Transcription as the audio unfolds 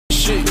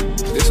shit.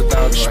 This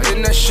 1,000.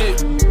 Spin that shit.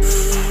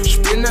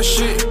 Spin that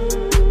shit.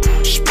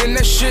 Spin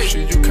that shit.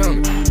 Shit, you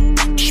coming?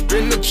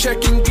 Spin the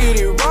check and get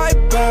it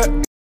right back.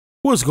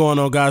 What's going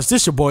on, guys?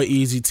 This your boy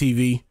Eazyy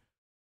TV.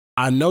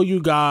 I know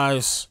you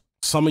guys,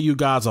 some of you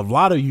guys, a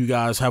lot of you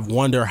guys have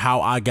wondered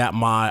how I got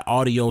my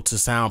audio to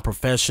sound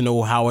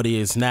professional, how it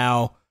is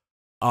now.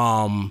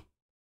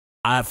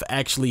 I've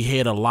actually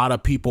had a lot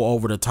of people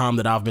over the time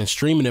that I've been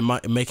streaming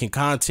and making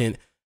content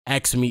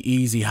asking me,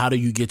 Eazyy, how do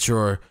you get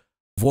your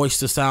voice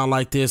to sound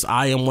like this?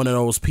 I am one of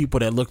those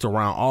people that looked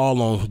around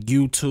all on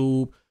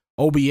YouTube,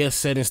 OBS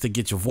settings to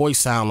get your voice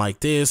sound like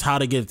this, how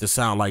to get it to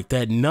sound like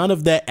that. None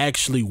of that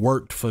actually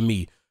worked for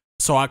me.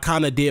 So I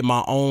kind of did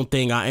my own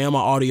thing. I am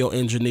an audio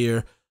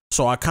engineer,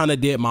 so I kind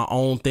of did my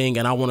own thing,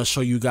 and I want to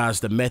show you guys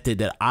the method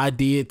that I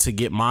did to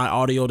get my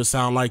audio to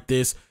sound like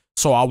this.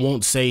 So I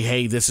won't say,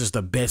 hey, this is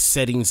the best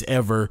settings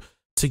ever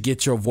to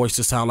get your voice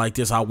to sound like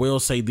this. I will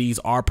say these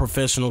are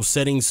professional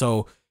settings.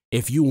 So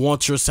if you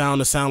want your sound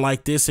to sound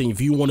like this, and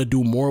if you want to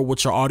do more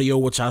with your audio,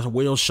 which I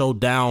will show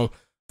down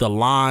the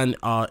line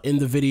in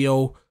the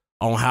video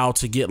on how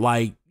to get,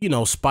 like, you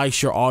know,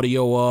 spice your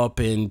audio up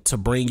and to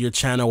bring your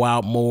channel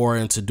out more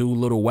and to do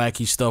little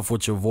wacky stuff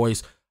with your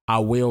voice, I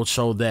will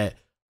show that.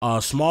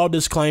 Small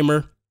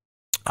disclaimer,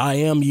 I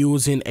am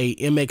using a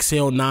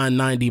MXL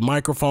 990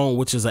 microphone,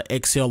 which is an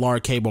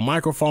XLR cable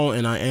microphone,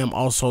 and I am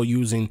also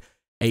using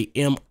a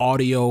M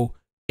audio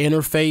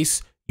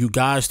interface. You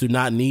guys do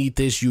not need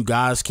this. You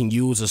guys can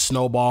use a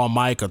Snowball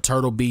mic, a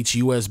Turtle Beach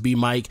USB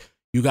mic.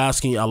 You guys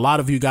can, a lot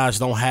of you guys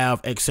don't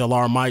have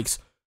XLR mics.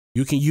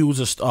 You can use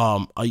a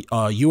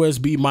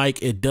USB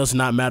mic. It does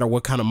not matter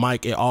what kind of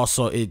mic.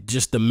 It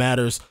just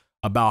matters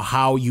about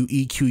how you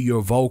EQ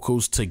your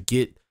vocals to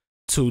get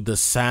to the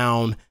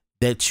sound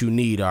that you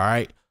need. All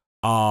right.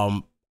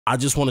 I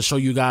just want to show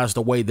you guys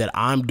the way that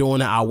I'm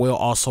doing it. I will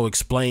also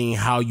explain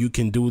how you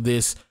can do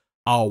this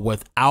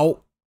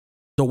without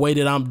the way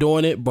that I'm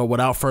doing it. But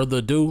without further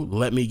ado,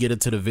 let me get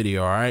into the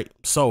video. All right.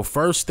 So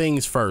first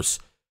things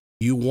first,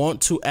 you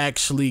want to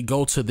actually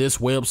go to this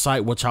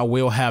website, which I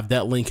will have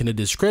that link in the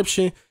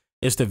description.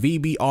 It's the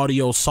VB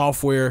audio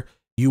software.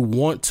 You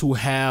want to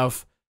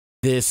have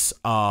this,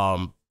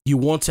 you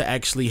want to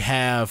actually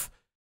have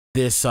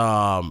this,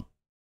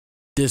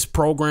 this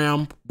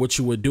program. What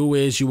you would do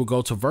is you would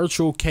go to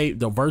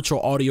the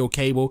virtual audio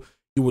cable.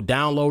 You would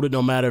download it,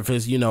 no matter if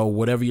it's, you know,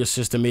 whatever your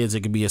system is.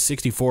 It could be a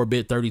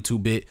 64-bit,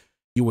 32-bit.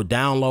 You would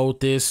download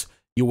this.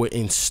 You would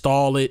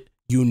install it.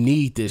 You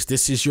need this.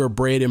 This is your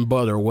bread and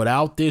butter.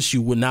 Without this,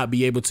 you would not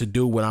be able to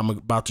do what I'm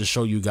about to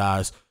show you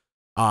guys,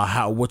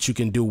 what you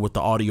can do with the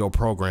audio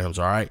programs.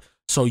 All right.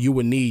 So you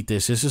would need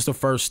this. This is the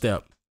first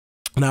step.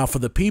 Now, for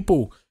the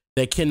people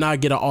that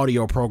cannot get an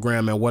audio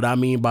program, and what I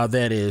mean by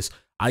that is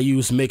I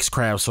use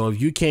Mixcraft. So if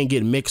you can't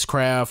get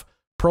Mixcraft,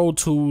 Pro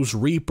Tools,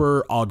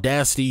 Reaper,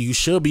 Audacity, you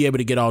should be able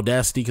to get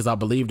Audacity because I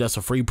believe that's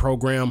a free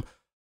program.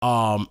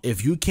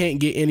 If you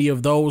can't get any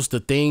of those,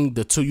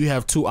 you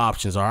have two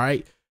options. All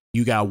right.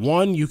 You got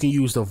one, you can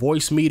use the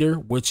voice meter,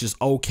 which is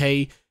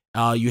okay.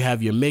 You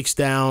have your mix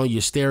down,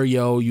 your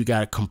stereo, you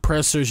got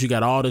compressors, you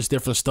got all this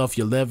different stuff,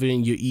 your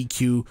leveling, your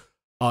EQ,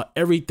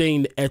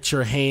 everything at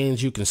your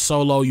hands. You can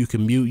solo, you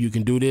can mute, you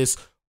can do this.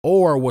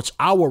 Or which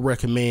I would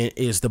recommend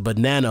is the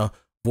Banana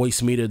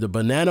voice meter. The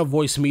Banana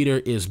voice meter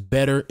is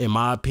better in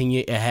my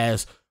opinion. It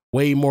has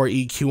way more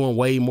EQ and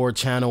way more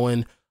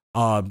channeling.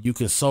 You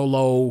can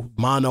solo,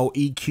 mono,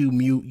 EQ,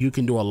 mute. You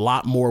can do a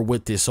lot more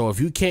with this. So if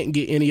you can't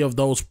get any of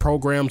those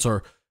programs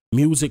or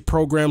music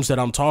programs that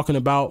I'm talking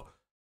about,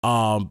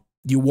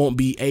 you won't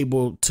be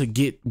able to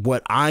get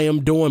what I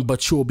am doing,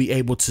 but you'll be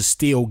able to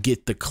still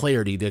get the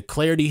clarity. The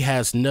clarity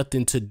has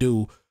nothing to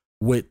do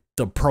with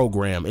the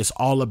program. It's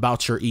all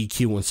about your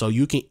EQ. And so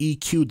you can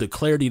EQ the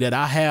clarity that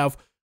I have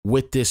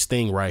with this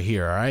thing right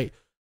here. All right.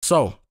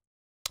 So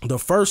the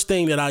first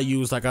thing that I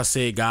use, like I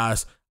said,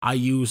 guys, I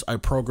use a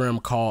program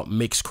called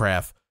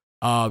Mixcraft.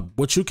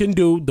 What you can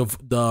do,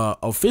 the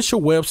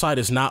official website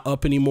is not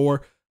up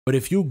anymore, but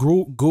if you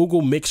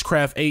Google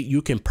Mixcraft 8,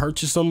 you can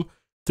purchase them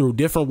through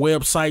different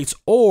websites,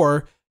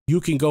 or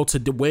you can go to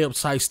the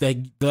websites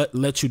that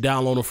let you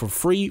download them for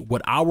free.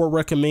 What I would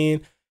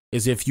recommend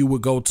is if you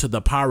would go to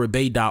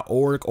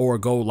thepiratebay.org or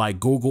go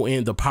like Google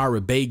in the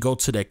Pirate Bay, go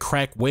to the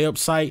crack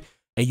website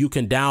and you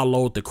can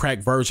download the crack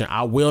version.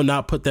 I will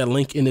not put that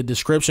link in the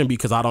description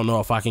because I don't know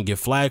if I can get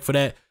flagged for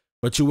that.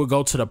 But you will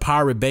go to the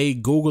Pirate Bay,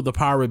 Google the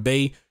Pirate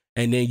Bay,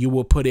 and then you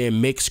will put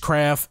in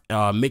Mixcraft,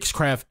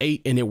 Mixcraft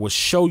 8, and it will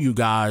show you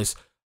guys,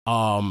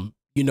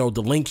 you know,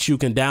 the links you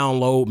can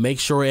download. Make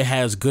sure it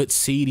has good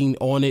seating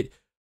on it.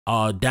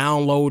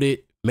 Download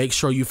it. Make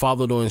sure you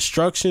follow the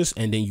instructions,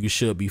 and then you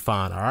should be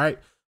fine. All right.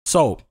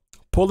 So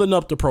pulling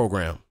up the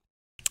program.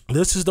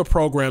 This is the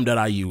program that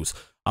I use.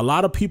 A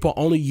lot of people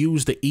only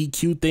use the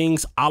EQ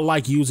things. I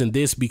like using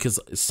this because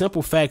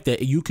simple fact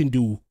that you can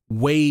do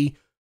way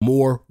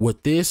more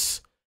with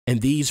this and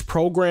these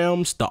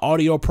programs, the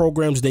audio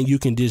programs, than you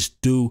can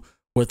just do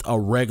with a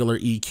regular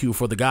EQ.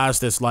 For the guys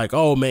that's like,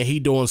 oh man, he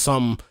doing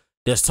something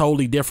that's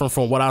totally different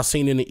from what I've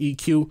seen in the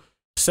EQ.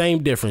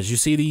 same difference. You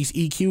see these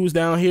EQs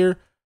down here?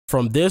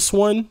 From this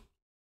one,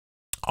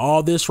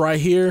 all this right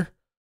here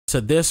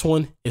to this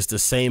one is the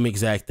same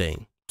exact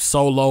thing.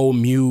 Solo,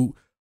 mute,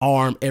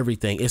 arm,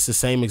 everything. It's the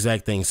same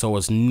exact thing. So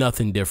it's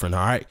nothing different.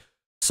 All right.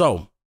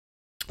 So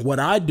what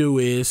I do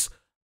is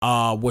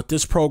with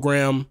this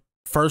program,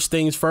 first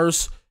things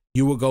first,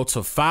 you will go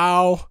to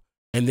File,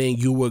 and then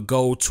you will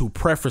go to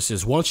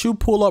Preferences. Once you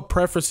pull up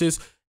Preferences,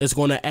 it's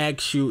going to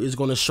ask you, it's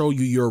going to show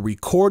you your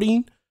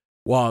recording.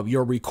 Well,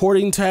 your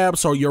recording tab.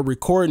 So your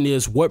recording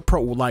is what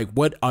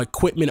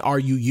equipment are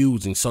you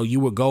using? So you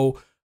will go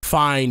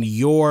find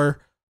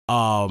your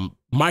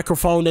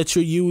microphone that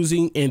you're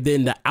using, and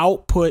then the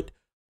output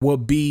will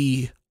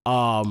be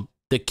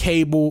the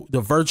cable, the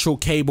virtual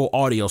cable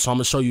audio. So I'm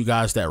gonna show you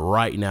guys that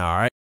right now. All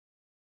right.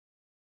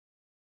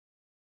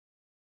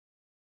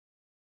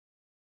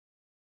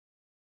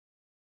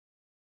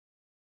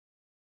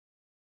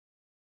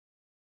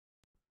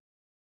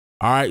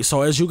 All right,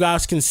 so as you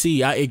guys can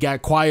see, it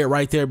got quiet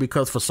right there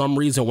because for some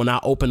reason when I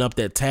open up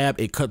that tab,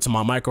 it cuts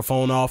my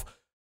microphone off.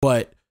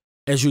 But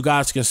as you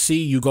guys can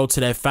see, you go to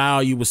that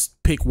file, you would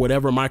pick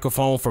whatever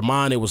microphone. For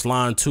mine, it was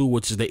line 2,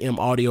 which is the M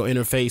audio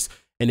interface.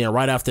 And then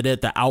right after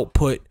that, the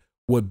output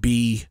would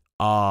be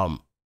the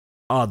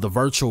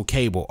virtual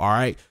cable. All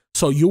right,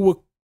 so you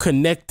will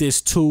connect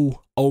this to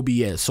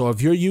OBS. So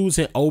if you're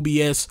using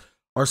OBS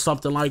or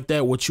something like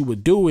that, what you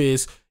would do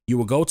is you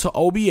would go to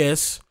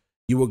OBS.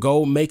 You will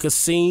go make a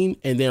scene,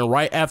 and then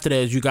right after that,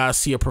 as you guys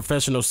see a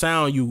professional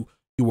sound, you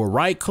will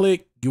right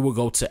click, you will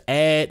go to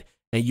add,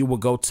 and you will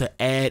go to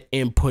add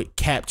input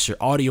capture,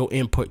 audio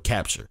input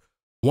capture.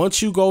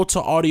 Once you go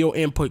to audio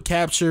input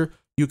capture,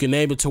 you can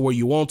name it to where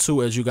you want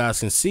to. As you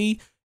guys can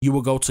see, you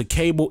will go to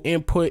cable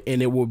input,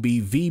 and it will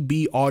be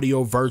VB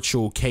audio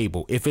virtual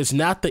cable. If it's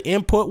not the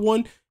input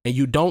one and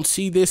you don't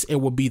see this, it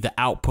will be the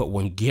output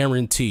one,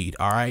 guaranteed.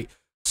 All right.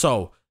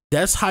 So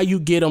that's how you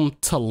get them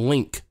to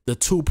link, the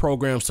two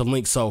programs to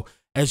link. So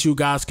as you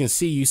guys can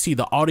see, you see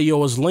the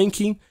audio is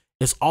linking.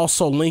 It's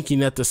also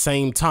linking at the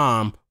same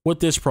time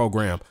with this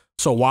program.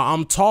 So while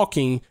I'm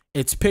talking,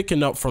 it's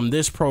picking up from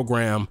this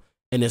program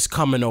and it's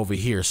coming over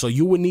here. So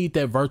you would need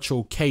that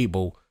virtual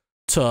cable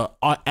to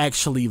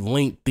actually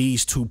link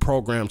these two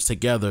programs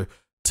together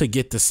to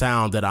get the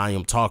sound that I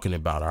am talking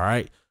about. All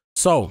right.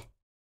 So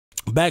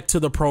back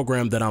to the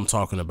program that I'm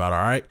talking about.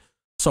 All right.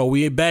 So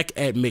we're back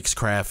at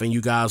Mixcraft, and you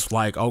guys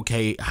like,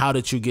 okay, how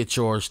did you get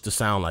yours to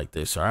sound like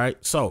this? All right.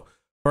 So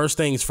first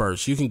things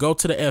first, you can go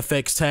to the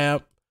FX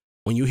tab.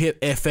 When you hit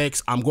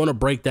FX, I'm going to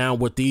break down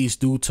what these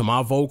do to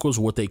my vocals,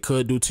 what they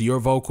could do to your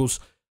vocals.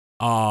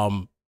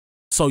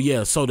 So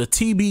yeah, so the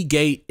TB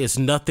gate is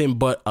nothing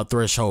but a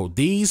threshold.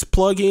 These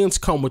plugins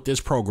come with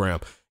this program.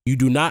 You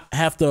do not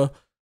have to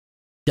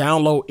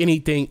download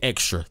anything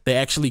extra. They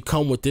actually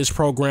come with this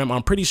program.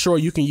 I'm pretty sure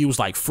you can use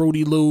like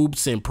Fruity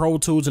Loops and Pro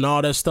Tools and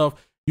all that stuff.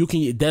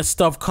 That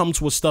stuff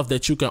comes with stuff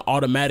that you can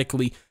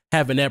automatically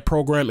have in that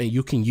program, and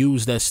you can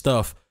use that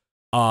stuff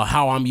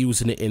how I'm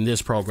using it in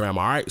this program.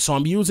 All right, so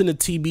I'm using the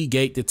TB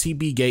gate. The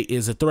TB gate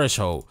is a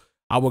threshold.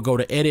 I will go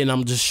to edit, and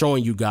I'm just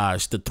showing you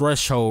guys the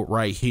threshold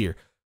right here.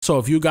 So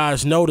if you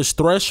guys notice,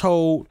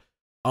 threshold,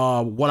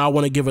 what I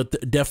want to give a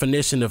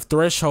definition of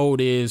threshold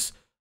is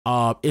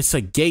it's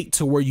a gate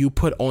to where you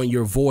put on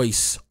your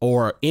voice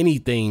or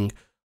anything,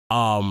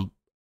 a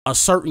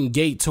certain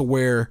gate to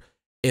where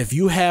if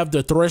you have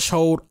the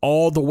threshold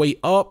all the way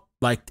up,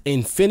 like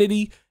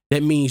infinity,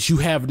 that means you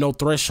have no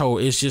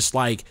threshold. It's just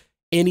like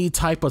any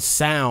type of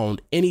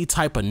sound, any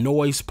type of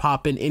noise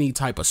popping, any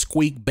type of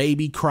squeak,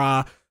 baby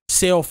cry,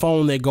 cell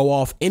phone that go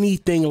off,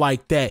 anything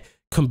like that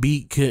can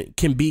be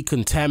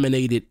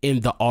contaminated in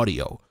the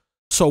audio.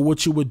 So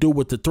what you would do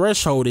with the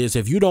threshold is,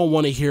 if you don't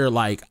want to hear,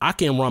 like, I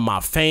can run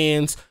my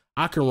fans,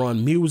 I can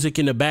run music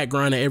in the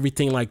background and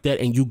everything like that,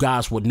 and you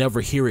guys would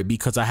never hear it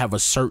because I have a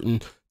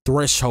certain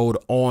threshold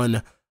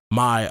on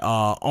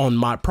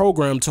my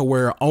program to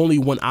where only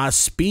when I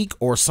speak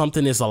or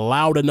something is a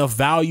loud enough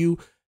value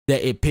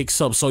that it picks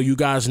up. So you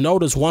guys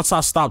notice once I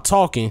stop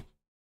talking,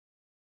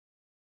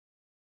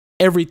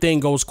 everything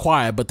goes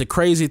quiet. But the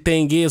crazy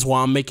thing is,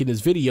 while I'm making this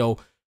video,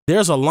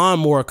 there's a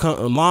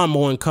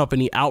lawnmowing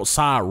company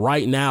outside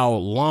right now,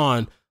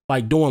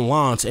 doing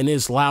lawns, and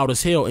it's loud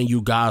as hell, and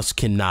you guys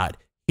cannot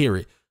hear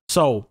it.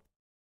 So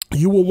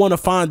you will want to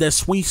find that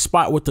sweet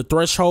spot with the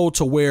threshold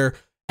to where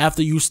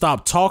after you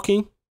stop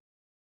talking,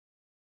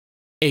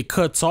 it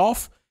cuts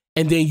off,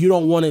 and then you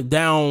don't want it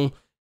down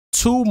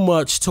too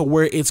much to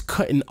where it's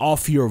cutting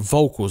off your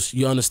vocals.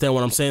 You understand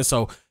what I'm saying?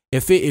 So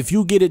if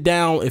you get it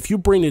down, if you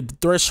bring the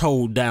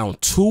threshold down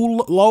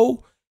too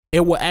low, it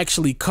will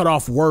actually cut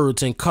off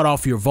words and cut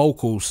off your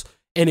vocals,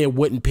 and it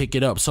wouldn't pick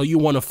it up. So you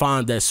want to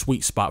find that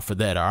sweet spot for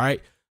that. All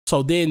right.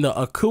 So then the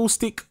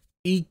acoustic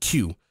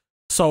EQ.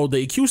 So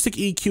the acoustic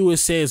EQ, it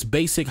says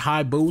basic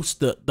high boost.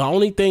 The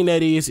only thing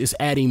that is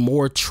adding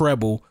more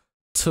treble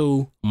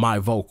to my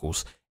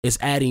vocals. It's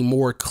adding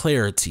more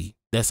clarity.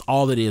 That's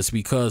all it is.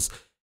 Because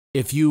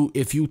if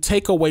you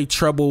take away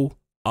treble,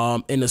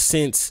 in a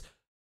sense,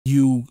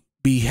 your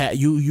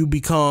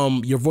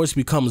voice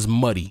becomes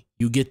muddy.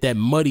 you get that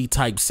muddy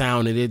type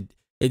sound, and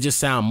it just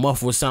sound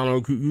muffled. It sound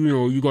like, you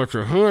know, you got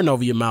your hand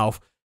over your mouth,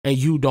 and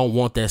you don't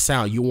want that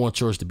sound. You want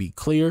yours to be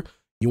clear.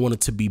 You want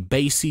it to be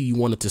bassy. You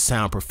want it to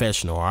sound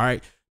professional. All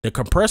right. The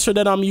compressor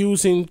that I'm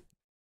using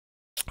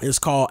is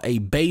called a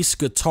bass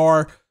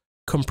guitar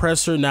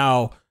compressor.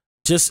 Now,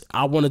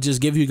 I want to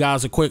just give you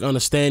guys a quick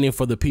understanding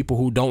for the people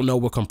who don't know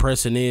what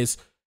compressing is.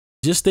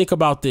 Just think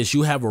about this.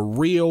 You have a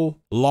real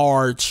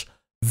large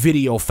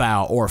video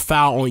file or a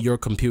file on your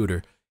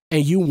computer,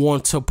 and you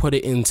want to put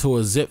it into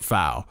a zip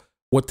file.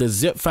 What the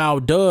zip file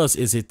does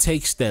is it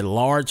takes that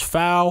large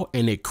file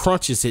and it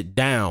crunches it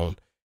down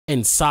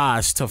in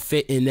size to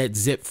fit in that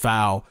zip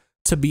file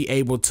to be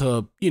able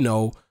to, you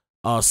know,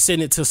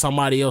 send it to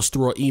somebody else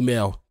through an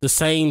email. The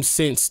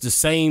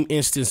same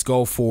instance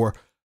go for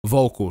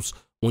vocals.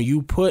 When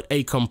you put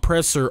a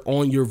compressor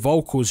on your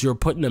vocals, you're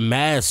putting a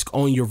mask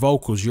on your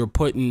vocals. You're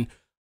putting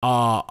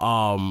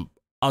a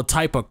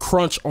type of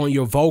crunch on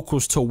your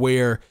vocals to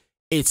where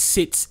it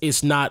sits.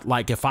 It's not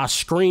like if I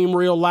scream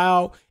real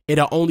loud,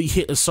 it'll only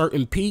hit a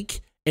certain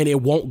peak and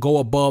it won't go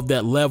above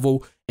that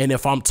level. And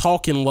if I'm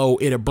talking low,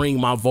 it'll bring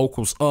my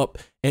vocals up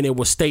and it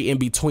will stay in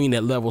between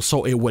that level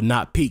so it would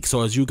not peak.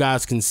 So as you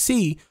guys can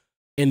see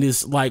in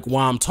this, like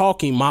while I'm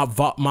talking, my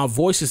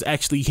voice is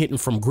actually hitting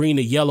from green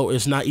to yellow.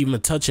 It's not even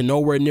touching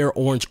nowhere near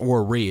orange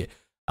or red.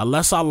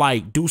 Unless I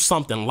like do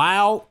something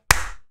loud,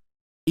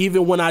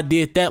 even when I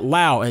did that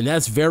loud, and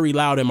that's very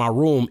loud in my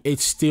room, it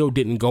still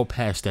didn't go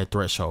past that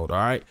threshold. All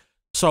right.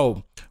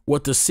 So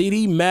with the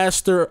CD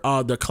Master,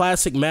 the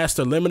Classic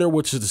Master Limiter,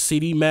 which is the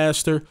CD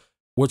Master,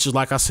 which is,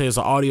 like I said, is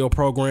an audio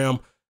program,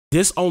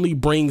 this only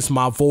brings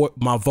my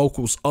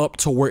vocals up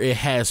to where it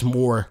has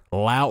more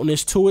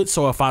loudness to it.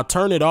 So if I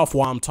turn it off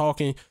while I'm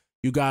talking,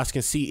 you guys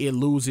can see it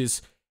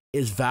loses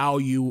its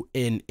value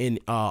in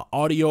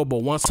audio.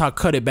 But once I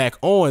cut it back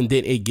on,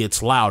 then it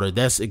gets louder.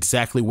 That's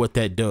exactly what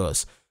that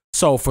does.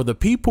 So for the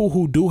people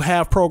who do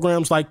have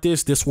programs like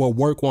this will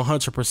work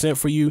 100%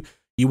 for you.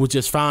 You will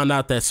just find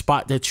out that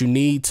spot that you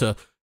need to,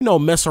 you know,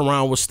 mess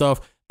around with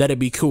stuff. That'd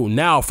be cool.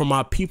 Now, for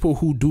my people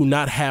who do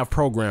not have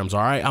programs,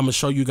 all right, I'm gonna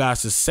show you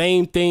guys the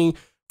same thing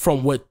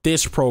from what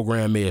this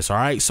program is. All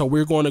right, so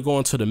we're going to go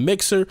into the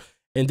mixer,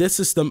 and this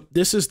is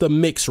the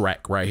mix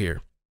rack right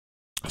here.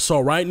 So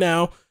right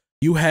now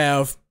you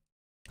have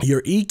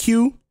your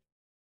EQ,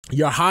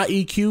 your high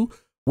EQ,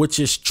 which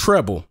is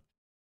treble,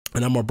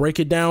 and I'm gonna break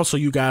it down so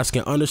you guys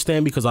can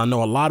understand, because I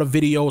know a lot of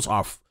videos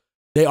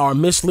are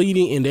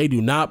misleading and they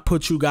do not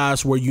put you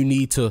guys where you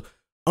need to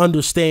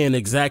understand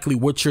exactly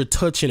what you're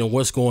touching and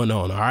what's going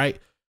on. All right.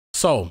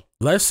 So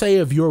let's say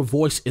if your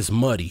voice is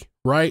muddy,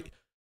 right?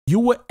 You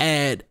would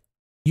add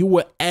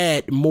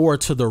more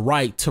to the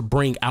right to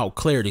bring out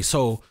clarity.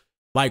 So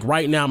like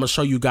right now, I'm gonna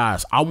show you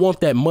guys, I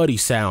want that muddy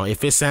sound.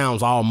 If it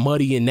sounds all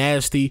muddy and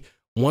nasty,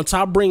 once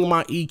I bring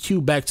my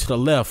EQ back to the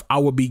left, I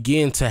will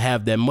begin to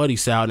have that muddy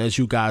sound. As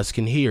you guys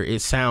can hear,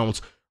 it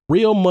sounds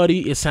real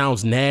muddy. It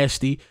sounds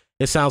nasty.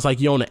 It sounds like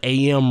you're on an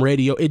AM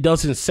radio. It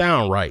doesn't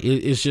sound right.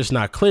 It's just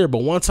not clear. But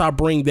once I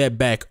bring that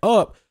back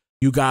up,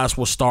 you guys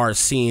will start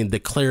seeing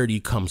the clarity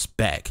comes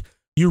back.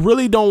 You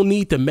really don't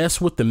need to mess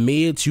with the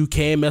mids. You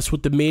can mess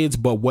with the mids,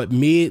 but what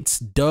mids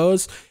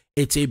does,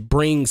 it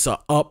brings a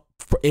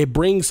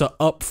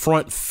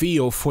upfront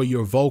feel for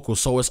your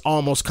vocals. So it's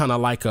almost kind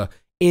of like a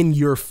in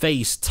your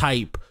face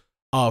type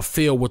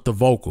feel with the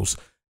vocals.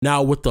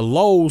 Now with the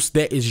lows,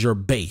 that is your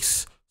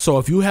bass. So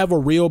if you have a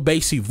real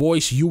bassy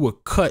voice, you will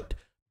cut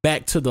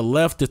back to the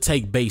left to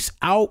take bass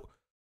out.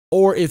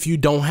 Or if you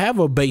don't have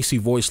a bassy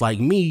voice like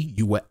me,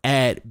 you will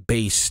add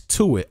bass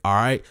to it. All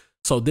right.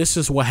 So this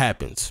is what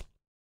happens.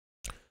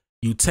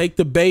 You take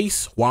the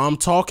bass while I'm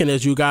talking.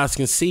 As you guys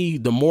can see,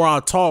 the more I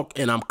talk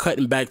and I'm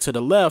cutting back to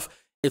the left,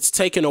 it's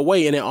taken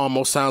away and it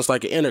almost sounds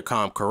like an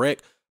intercom,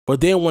 correct?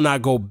 But then when I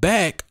go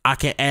back, I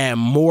can add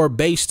more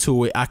bass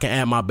to it. I can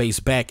add my bass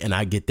back and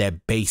I get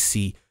that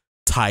bassy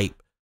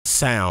type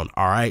sound.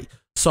 All right.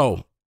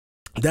 So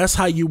that's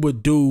how you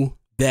would do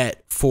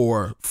that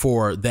for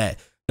that.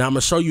 Now I'm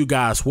gonna show you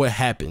guys what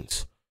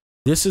happens.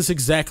 This is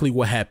exactly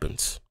what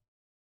happens.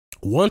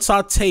 Once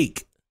I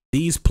take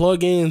these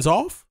plugins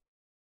off,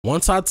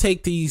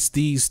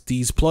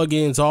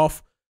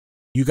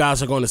 you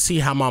guys are going to see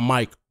how my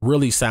mic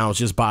really sounds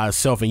just by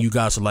itself. And you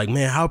guys are like,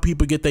 man, how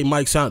people get their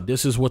mic sound?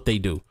 This is what they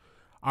do.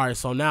 All right,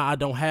 so now I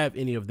don't have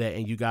any of that,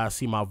 and you guys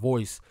see my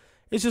voice.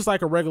 It's just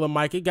like a regular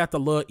mic. It got the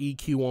little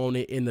EQ on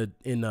it in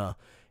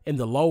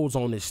the lows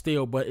on it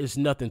still, but it's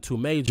nothing too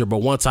major. But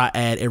once I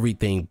add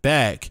everything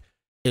back,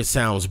 it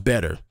sounds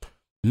better.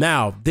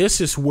 Now, this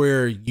is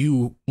where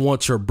you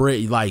want your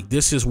bread. Like,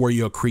 this is where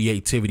your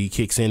creativity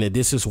kicks in, and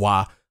this is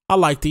why I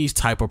like these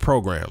type of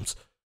programs.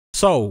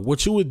 So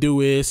what you would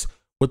do is,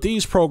 with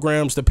these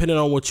programs, depending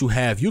on what you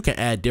have, you can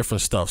add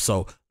different stuff.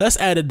 So let's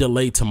add a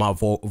delay to my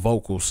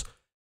vocals.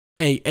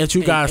 And as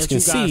you guys can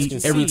see,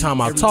 every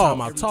time I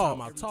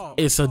talk,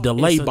 it's a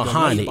delay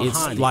behind it.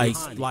 It's like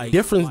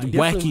different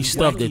wacky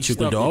stuff that you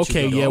can do.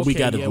 Okay, yeah, we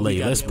got a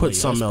delay. Let's put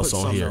something else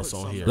on here.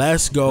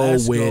 Let's go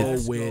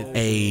with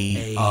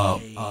a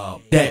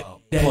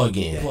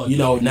plugin. You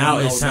know, now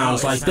it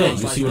sounds like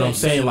that. You see what I'm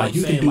saying? Like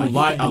you can do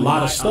like a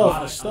lot of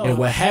stuff. And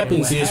what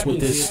happens is with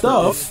this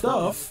stuff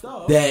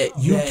that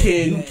you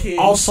can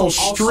also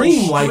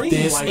stream like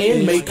this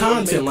and make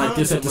content like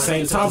this at the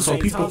same time, so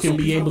people can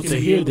be able to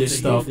hear this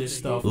stuff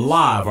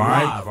live. All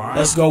right,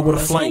 let's go with a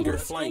flanger.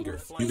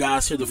 You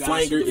guys hear the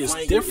flanger is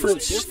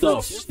different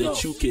stuff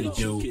that you can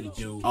do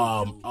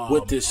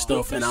with this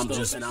stuff, and I'm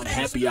just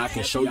happy I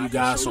can show you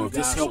guys. So if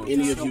this helped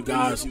any of you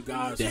guys,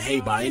 then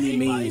hey, by any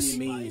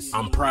means,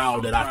 I'm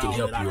proud that I can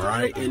help you. All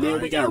right, and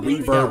then we got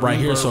reverb right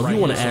here. So if you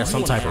want to add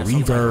some type of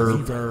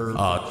reverb,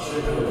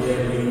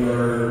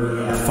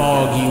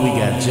 foggy, we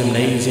got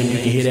gymnasium. You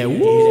can hear that.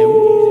 Woo!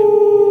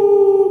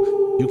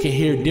 You can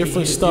hear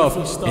different stuff,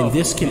 and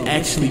this can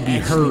actually be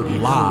heard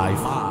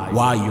live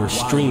while you're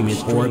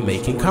streaming or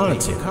making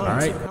content. All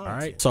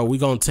right. So we're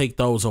gonna take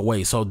those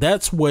away. So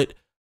that's what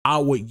I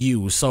would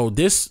use. So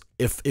this,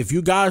 if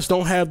you guys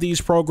don't have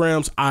these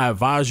programs, I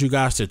advise you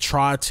guys to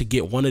try to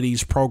get one of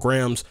these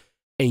programs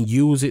and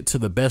use it to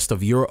the best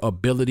of your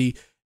ability.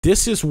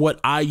 This is what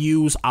I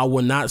use. I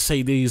will not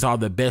say these are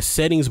the best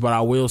settings, but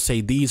I will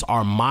say these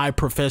are my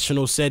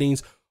professional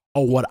settings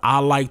or what I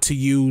like to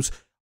use.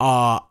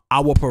 I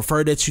will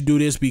prefer that you do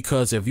this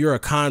because if you're a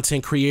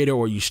content creator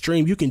or you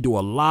stream, you can do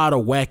a lot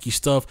of wacky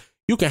stuff.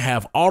 You can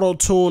have auto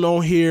tune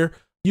on here.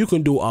 You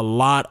can do a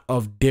lot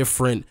of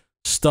different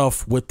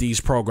stuff with these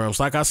programs.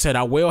 Like I said,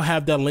 I will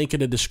have that link in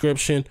the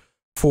description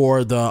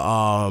for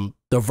the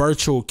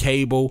virtual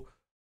cable.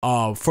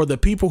 For the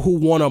people who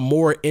want a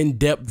more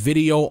in-depth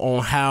video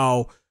on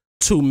how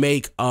to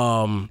make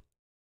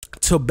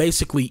to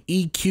basically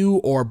EQ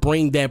or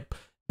bring that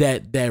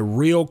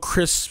real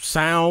crisp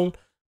sound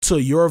to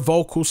your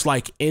vocals,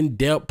 like in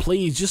depth,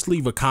 please just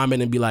leave a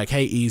comment and be like,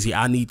 hey Eazyy,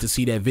 I need to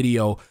see that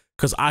video,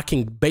 because I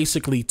can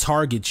basically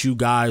target you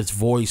guys'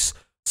 voice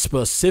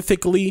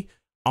specifically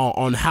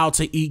on how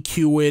to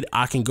EQ it.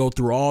 I can go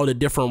through all the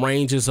different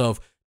ranges of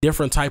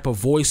different type of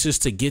voices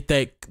to get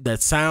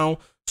that sound.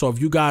 So if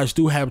you guys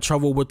do have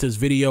trouble with this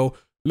video,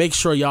 make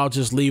sure y'all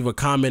just leave a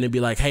comment and be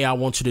like, hey, I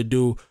want you to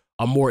do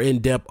a more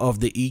in-depth of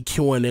the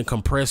EQing and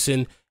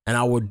compressing, and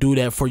I will do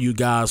that for you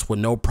guys with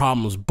no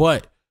problems.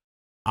 But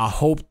I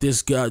hope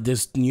this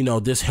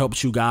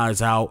helps you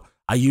guys out.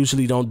 I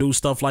usually don't do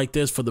stuff like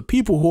this. For the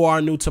people who are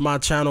new to my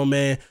channel,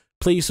 man,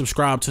 please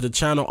subscribe to the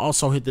channel.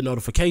 Also hit the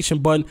notification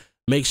button.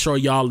 Make sure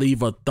y'all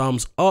leave a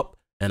thumbs up,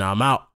 and I'm out.